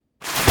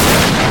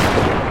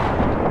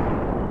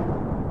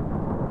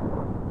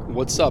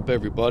What's up,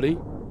 everybody?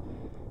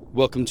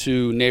 Welcome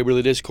to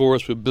Neighborly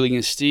Discourse with Billy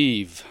and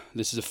Steve.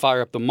 This is a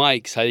Fire Up the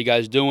Mics. How you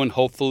guys doing?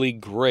 Hopefully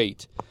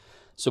great.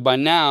 So by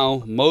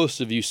now,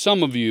 most of you,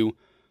 some of you,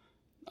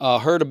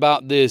 heard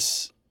about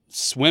this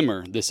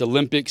swimmer, this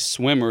Olympic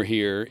swimmer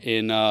here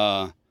in,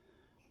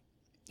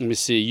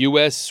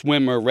 U.S.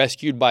 swimmer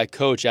rescued by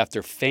coach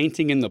after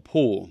fainting in the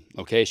pool.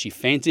 Okay, she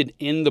fainted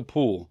in the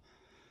pool.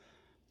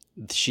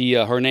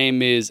 Her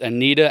name is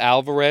Anita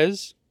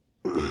Alvarez.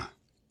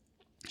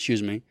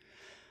 Excuse me.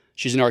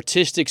 She's an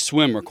artistic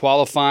swimmer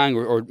qualifying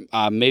or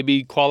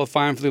maybe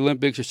qualifying for the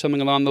Olympics or something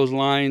along those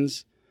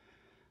lines.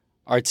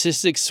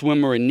 Artistic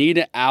swimmer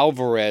Anita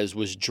Alvarez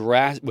was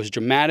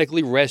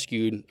dramatically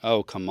rescued.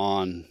 Oh, come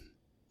on.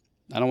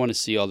 I don't want to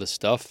see all this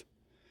stuff.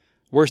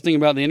 Worst thing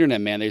about the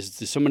internet, man,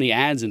 there's so many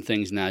ads and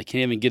things now. You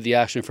can't even get the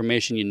actual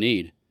information you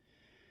need.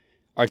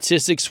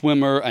 Artistic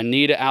swimmer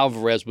Anita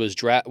Alvarez was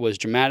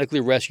dramatically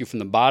rescued from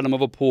the bottom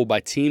of a pool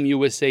by Team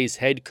USA's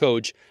head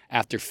coach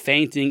after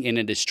fainting in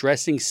a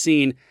distressing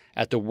scene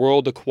at the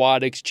World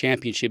Aquatics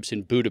Championships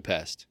in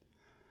Budapest.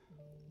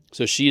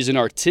 So she's an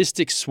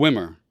artistic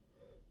swimmer.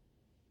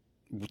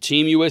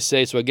 Team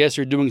USA, so I guess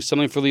they're doing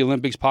something for the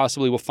Olympics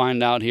possibly. We'll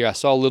find out here. I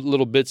saw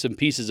little bits and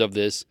pieces of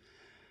this.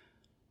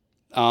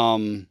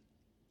 Andrea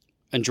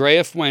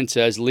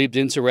Fuentes leaped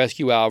in to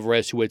rescue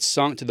Alvarez, who had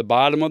sunk to the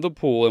bottom of the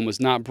pool and was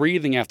not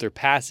breathing after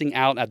passing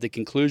out at the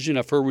conclusion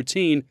of her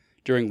routine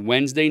during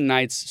Wednesday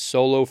night's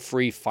solo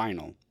free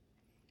final.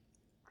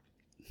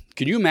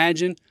 Can you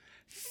imagine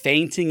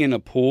fainting in a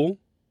pool?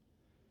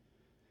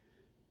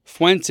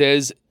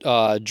 Fuentes,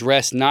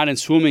 dressed not in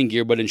swimming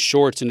gear but in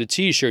shorts and a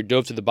t-shirt,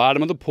 dove to the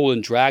bottom of the pool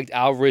and dragged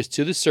Alvarez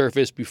to the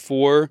surface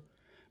before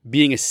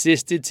being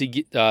assisted to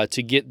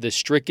get the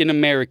stricken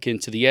American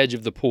to the edge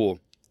of the pool.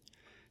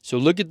 So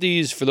look at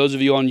these, for those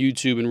of you on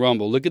YouTube and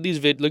Rumble, look at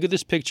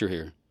this picture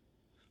here.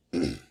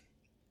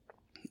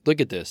 Look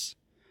at this.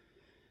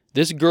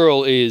 This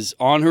girl is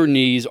on her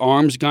knees,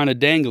 arms kind of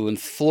dangling,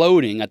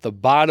 floating at the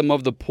bottom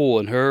of the pool,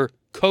 and her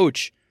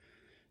coach,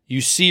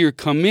 you see her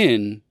come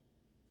in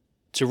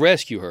to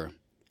rescue her.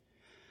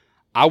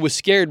 I was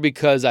scared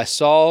because I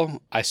saw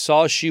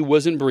she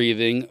wasn't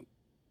breathing,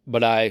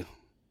 I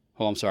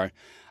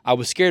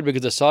was scared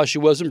because I saw she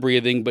wasn't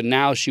breathing, but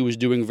now she was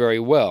doing very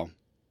well.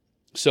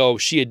 So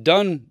she had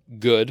done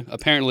good,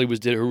 apparently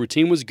her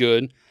routine was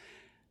good,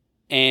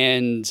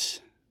 and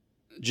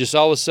just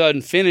all of a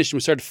sudden finished and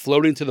we started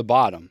floating to the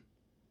bottom.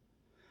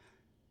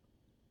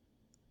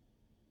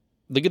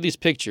 Look at these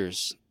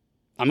pictures.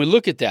 I mean,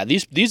 look at that.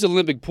 These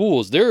Olympic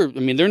pools, they're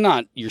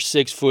not your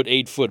 6 foot,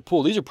 8 foot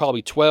pool. These are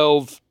probably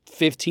 12,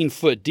 15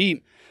 foot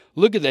deep.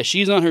 Look at that.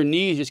 She's on her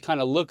knees just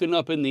kind of looking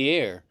up in the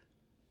air.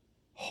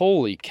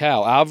 Holy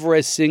cow.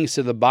 Alvarez sinks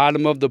to the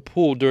bottom of the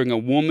pool during a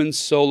women's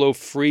solo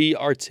free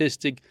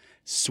artistic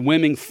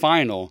swimming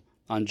final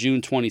on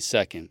June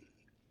 22nd.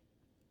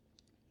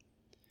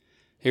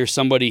 Here's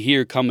somebody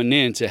here coming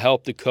in to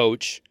help the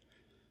coach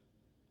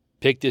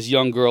pick this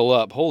young girl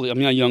up.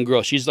 Not young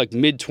girl. She's like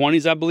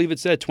mid-20s, I believe it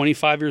said.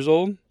 25 years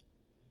old.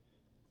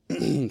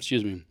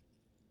 Excuse me.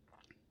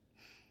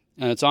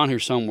 And it's on here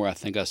somewhere, I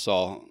think I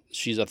saw.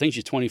 I think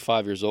she's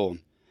 25 years old.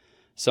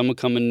 Someone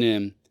coming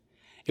in.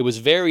 It was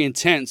very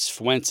intense,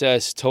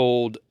 Fuentes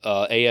told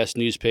AS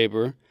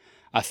newspaper.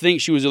 I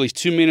think she was at least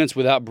 2 minutes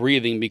without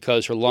breathing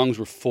because her lungs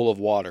were full of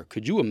water.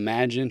 Could you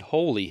imagine?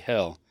 Holy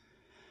hell.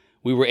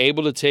 We were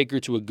able to take her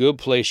to a good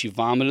place. She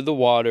vomited the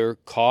water,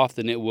 coughed,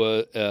 and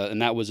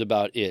that was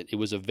about it. It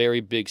was a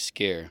very big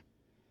scare.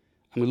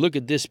 I mean, look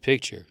at this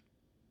picture.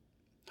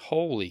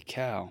 Holy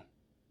cow.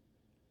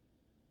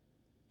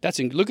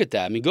 Look at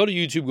that. I mean, go to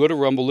YouTube, go to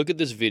Rumble, look at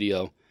this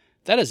video.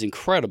 That is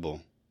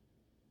incredible.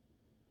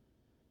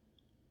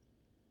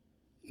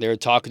 They're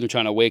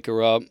trying to wake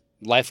her up.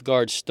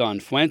 Lifeguards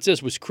stunned.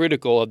 Fuentes was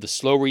critical of the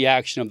slow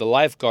reaction of the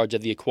lifeguards at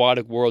the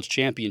Aquatic World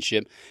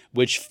Championship,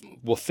 which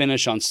will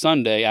finish on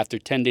Sunday after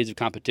 10 days of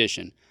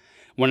competition.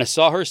 When I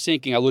saw her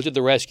sinking, I looked at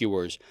the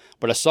rescuers,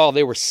 but I saw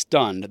they were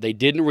stunned. They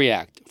didn't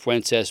react,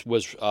 Fuentes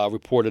was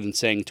reported and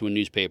saying to a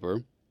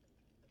newspaper.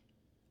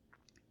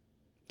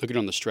 Look at her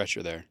on the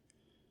stretcher there.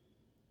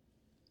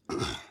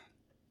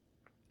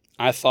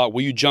 I thought,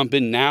 will you jump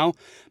in now?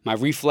 My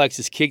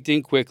reflexes kicked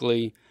in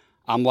quickly.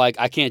 I'm like,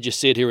 I can't just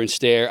sit here and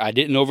stare. I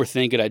didn't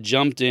overthink it. I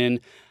jumped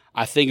in.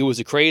 I think it was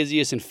the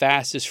craziest and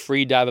fastest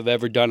free dive I've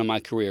ever done in my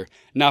career.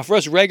 Now, for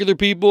us regular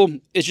people,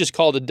 it's just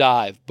called a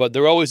dive. But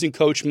they're always in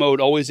coach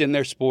mode, always in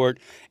their sport.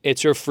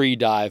 It's her free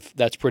dive.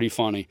 That's pretty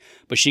funny.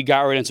 But she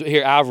got right in. So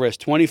here, Alvarez,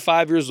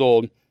 25 years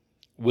old,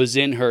 was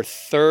in her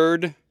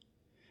third.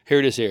 Here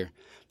it is here.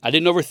 I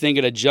didn't overthink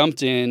it. I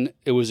jumped in.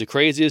 It was the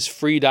craziest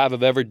free dive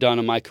I've ever done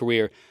in my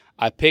career.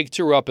 I picked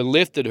her up and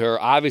lifted her.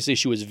 Obviously,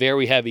 she was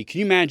very heavy.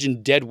 Can you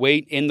imagine dead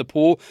weight in the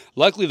pool?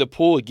 Luckily, the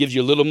pool gives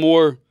you a little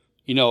more,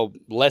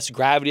 less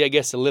gravity, I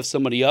guess, to lift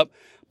somebody up,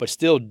 but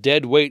still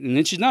dead weight. And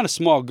then she's not a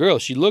small girl.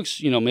 She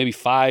looks, maybe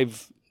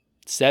 5'7",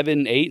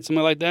 8",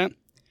 something like that.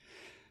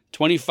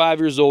 25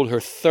 years old,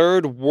 her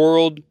third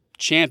world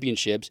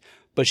championships,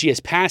 but she has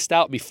passed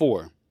out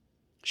before.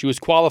 She was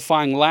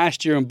qualifying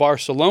last year in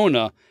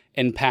Barcelona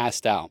and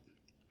passed out.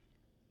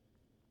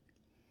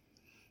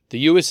 The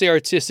USA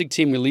Artistic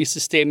team released a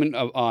statement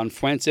on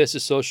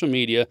Fuentes' social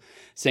media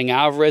saying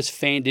Alvarez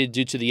fainted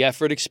due to the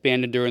effort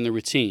expended during the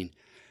routine.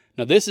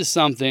 Now, this is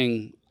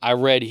something I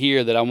read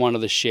here that I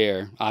wanted to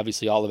share.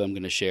 Obviously, all of them I'm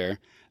going to share,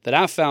 that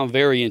I found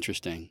very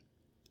interesting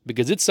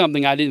because it's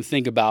something I didn't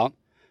think about,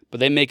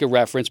 but they make a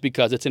reference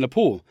because it's in a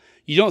pool.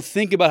 You don't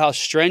think about how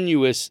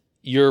strenuous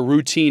your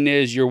routine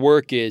is, your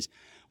work is.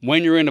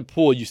 When you're in a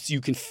pool,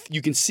 you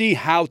can see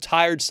how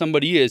tired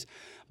somebody is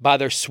by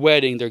their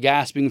sweating, they're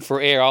gasping for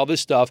air, all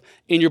this stuff.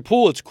 In your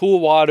pool, it's cool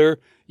water.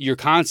 You're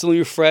constantly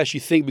refreshed, you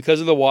think, because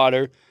of the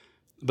water.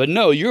 But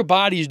no, your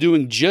body is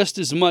doing just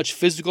as much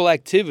physical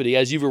activity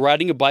as you were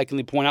riding a bike, and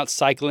they point out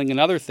cycling and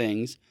other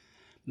things,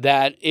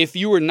 that if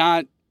you were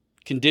not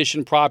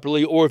conditioned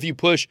properly or if you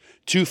push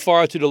too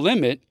far to the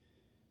limit,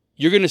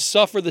 you're going to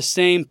suffer the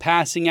same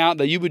passing out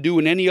that you would do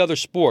in any other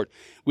sport.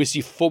 We see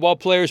football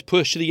players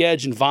push to the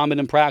edge and vomit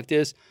in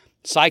practice.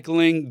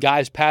 Cycling,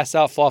 guys pass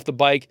out, fall off the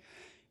bike.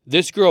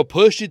 This girl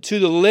pushed it to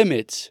the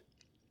limit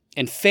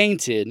and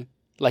fainted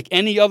like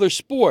any other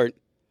sport,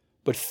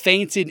 but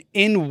fainted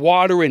in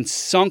water and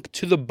sunk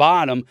to the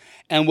bottom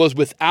and was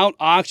without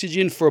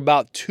oxygen for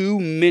about 2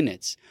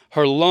 minutes.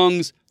 Her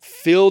lungs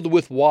filled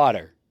with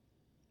water.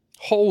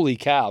 Holy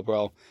cow,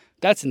 bro.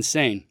 That's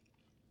insane.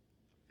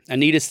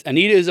 Anita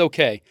is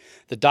okay.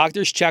 The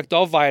doctors checked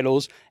all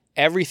vitals.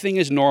 Everything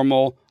is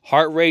normal.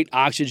 Heart rate,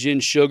 oxygen,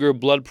 sugar,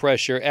 blood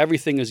pressure,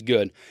 everything is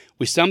good.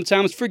 We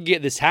sometimes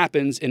forget this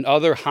happens in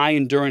other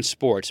high-endurance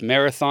sports,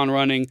 marathon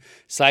running,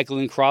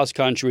 cycling,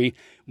 cross-country.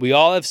 We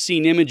all have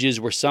seen images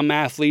where some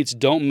athletes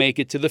don't make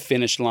it to the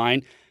finish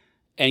line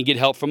and get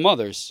help from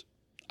others.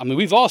 I mean,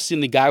 we've all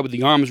seen the guy with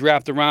the arms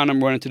wrapped around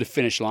him running to the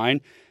finish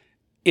line.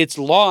 It's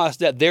lost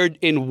that they're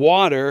in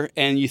water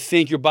and you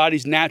think your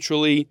body's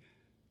naturally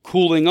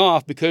cooling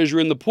off because you're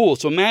in the pool.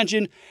 So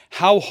imagine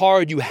how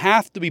hard you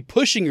have to be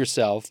pushing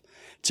yourself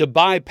to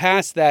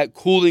bypass that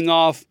cooling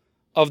off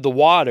of the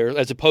water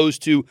as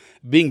opposed to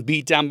being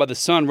beat down by the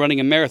sun running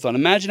a marathon.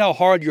 Imagine how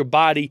hard your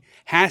body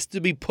has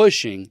to be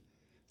pushing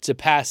to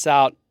pass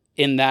out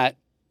in that,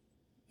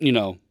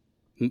 in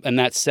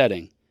that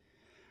setting.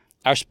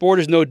 Our sport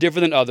is no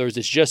different than others.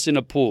 It's just in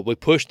a pool. We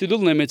push through the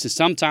limits and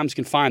sometimes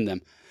can find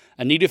them.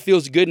 Anita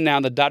feels good now.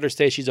 The doctors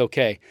say she's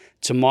okay.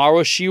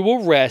 Tomorrow she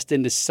will rest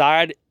and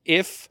decide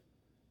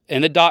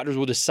the doctors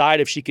will decide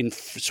if she can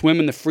swim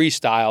in the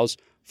freestyles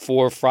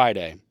for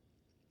Friday.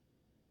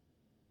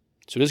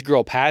 So this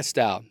girl passed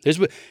out. This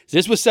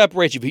what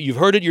separates you. You've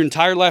heard it your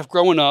entire life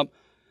growing up.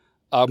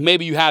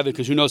 Maybe you haven't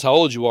because who knows how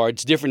old you are.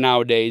 It's different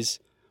nowadays.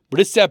 But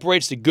it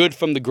separates the good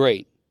from the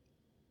great.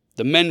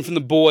 The men from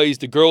the boys,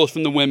 the girls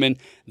from the women.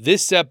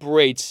 This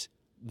separates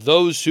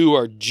those who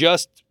are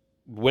just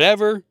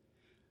whatever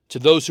to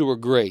those who are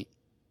great.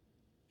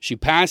 She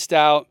passed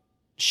out.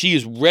 She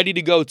is ready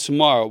to go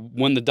tomorrow.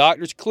 When the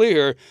doctors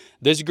clear her,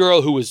 this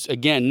girl who was,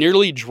 again,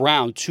 nearly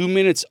drowned, 2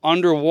 minutes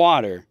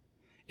underwater,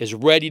 is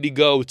ready to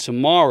go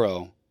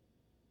tomorrow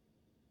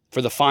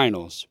for the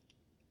finals.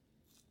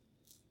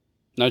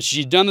 Now,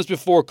 she's done this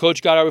before.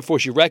 Coach got out before.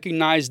 She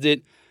recognized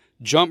it,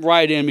 jumped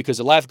right in because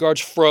the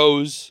lifeguards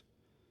froze.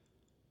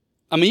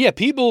 I mean, yeah,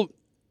 people,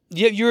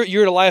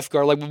 you're a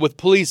lifeguard, like with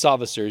police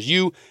officers.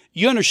 You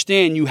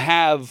understand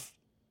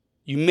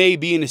you may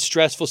be in a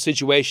stressful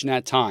situation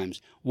at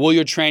times. Will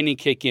your training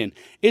kick in?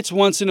 It's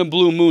once in a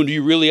blue moon. Do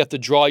you really have to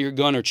draw your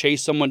gun or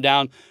chase someone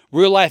down?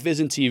 Real life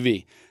isn't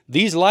TV.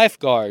 These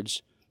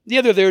lifeguards,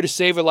 yeah, they're there to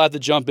save a life, to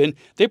jump in.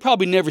 They've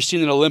probably never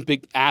seen an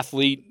Olympic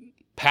athlete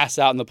pass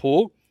out in the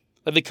pool.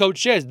 Like the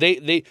coach says,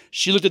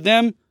 she looked at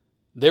them,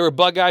 they were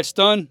bug-eyed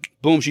stunned,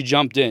 boom, she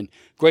jumped in.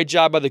 Great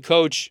job by the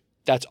coach.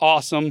 That's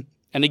awesome.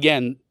 And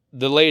again,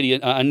 the lady,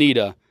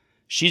 Anita,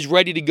 she's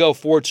ready to go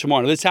for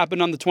tomorrow. This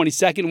happened on the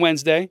 22nd,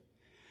 Wednesday.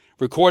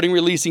 Recording,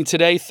 releasing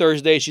today,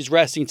 Thursday. She's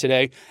resting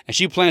today. And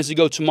she plans to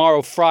go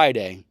tomorrow,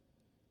 Friday.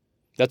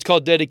 That's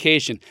called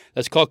dedication.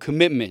 That's called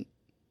commitment.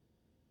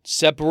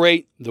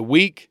 Separate the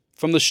weak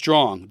from the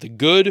strong, the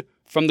good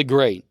from the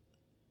great.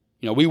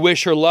 We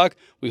wish her luck.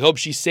 We hope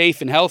she's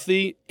safe and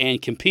healthy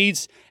and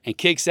competes and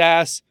kicks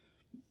ass.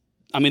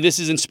 I mean, this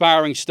is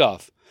inspiring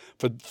stuff.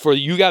 For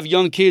you have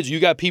young kids, you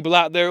got people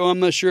out there, I'm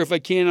not sure if I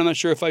can, I'm not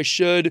sure if I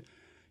should.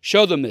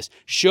 Show them this.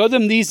 Show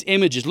them these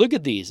images. Look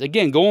at these.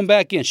 Again, going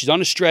back in. She's on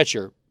a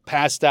stretcher,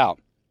 passed out.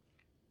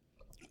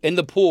 In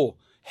the pool,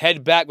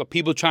 head back with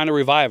people trying to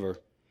revive her.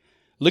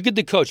 Look at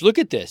the coach. Look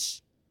at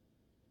this.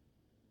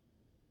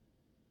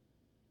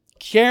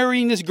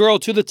 Carrying this girl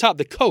to the top.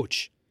 The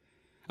coach.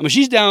 I mean,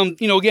 she's down,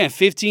 again,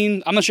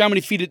 15. I'm not sure how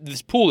many feet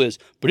this pool is,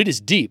 but it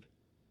is deep.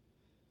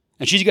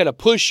 And she's got to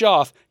push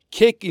off,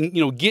 kick,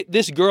 and, get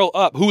this girl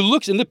up, who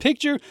looks, in the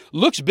picture,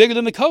 looks bigger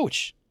than the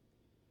coach.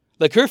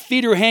 Like her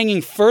feet are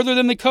hanging further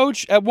than the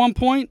coach at one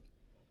point.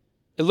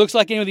 It looks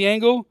like the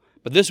angle.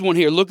 But this one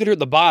here, look at her at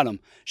the bottom.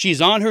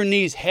 She's on her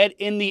knees, head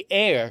in the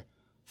air,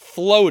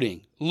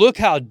 floating. Look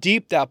how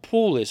deep that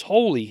pool is.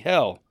 Holy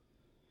hell.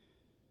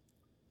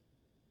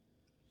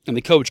 And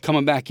the coach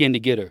coming back in to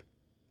get her.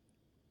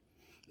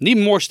 Need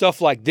more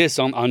stuff like this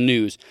on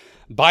news.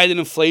 Biden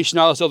inflation,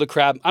 all this other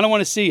crap. I don't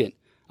want to see it.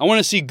 I want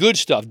to see good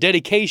stuff,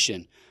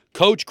 dedication.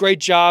 Coach, great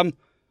job.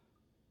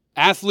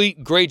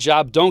 Athlete, great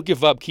job. Don't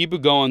give up. Keep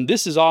it going.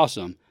 This is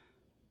awesome.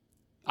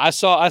 I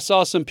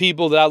saw some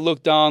people that I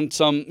looked on,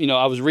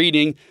 I was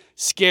reading,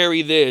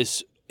 scary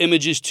this,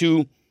 images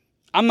too.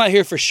 I'm not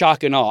here for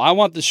shock and awe. I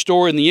want the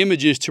story and the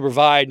images to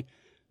provide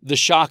the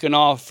shock and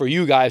awe for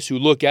you guys who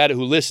look at it,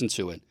 who listen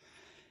to it.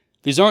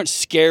 These aren't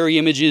scary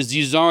images.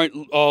 These aren't,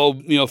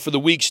 for the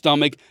weak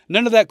stomach.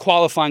 None of that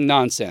qualifying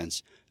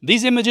nonsense.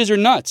 These images are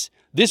nuts.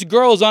 This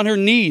girl is on her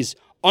knees,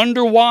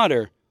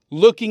 underwater,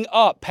 looking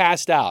up,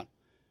 passed out.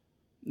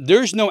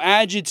 There's no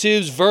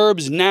adjectives,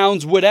 verbs,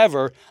 nouns,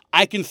 whatever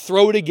I can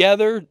throw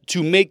together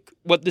to make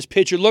what this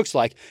picture looks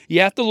like.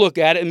 You have to look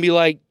at it and be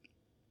like,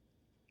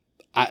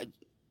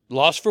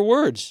 lost for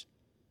words.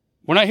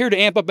 We're not here to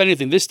amp up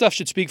anything. This stuff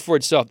should speak for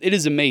itself. It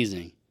is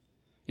amazing.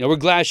 We're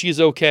glad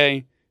she's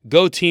okay.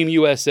 Go Team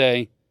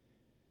USA.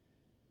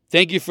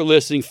 Thank you for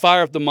listening.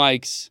 Fire up the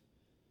mics.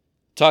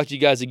 Talk to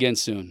you guys again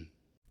soon.